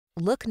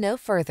Look no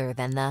further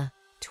than the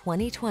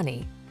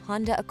 2020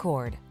 Honda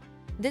Accord.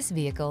 This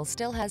vehicle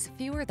still has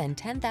fewer than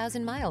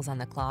 10,000 miles on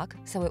the clock,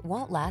 so it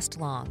won't last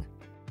long.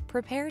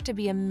 Prepare to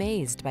be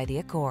amazed by the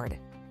Accord.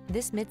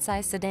 This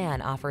midsize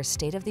sedan offers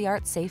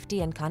state-of-the-art safety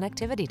and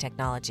connectivity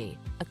technology,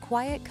 a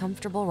quiet,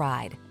 comfortable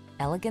ride,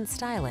 elegant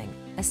styling,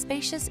 a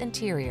spacious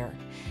interior,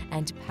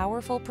 and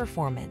powerful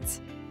performance.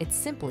 It's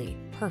simply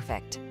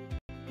perfect.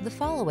 The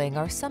following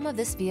are some of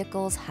this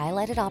vehicle's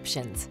highlighted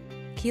options: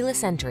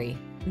 keyless entry,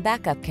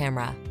 backup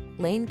camera,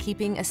 lane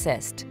keeping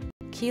assist,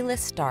 keyless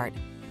start,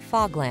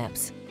 fog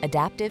lamps,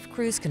 adaptive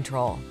cruise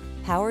control,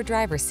 power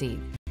driver's seat,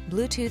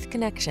 Bluetooth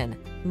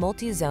connection,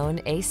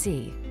 multi-zone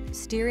AC,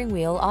 steering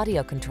wheel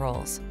audio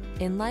controls.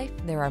 In life,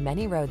 there are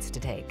many roads to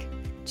take.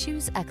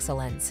 Choose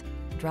excellence.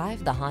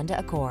 Drive the Honda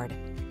Accord.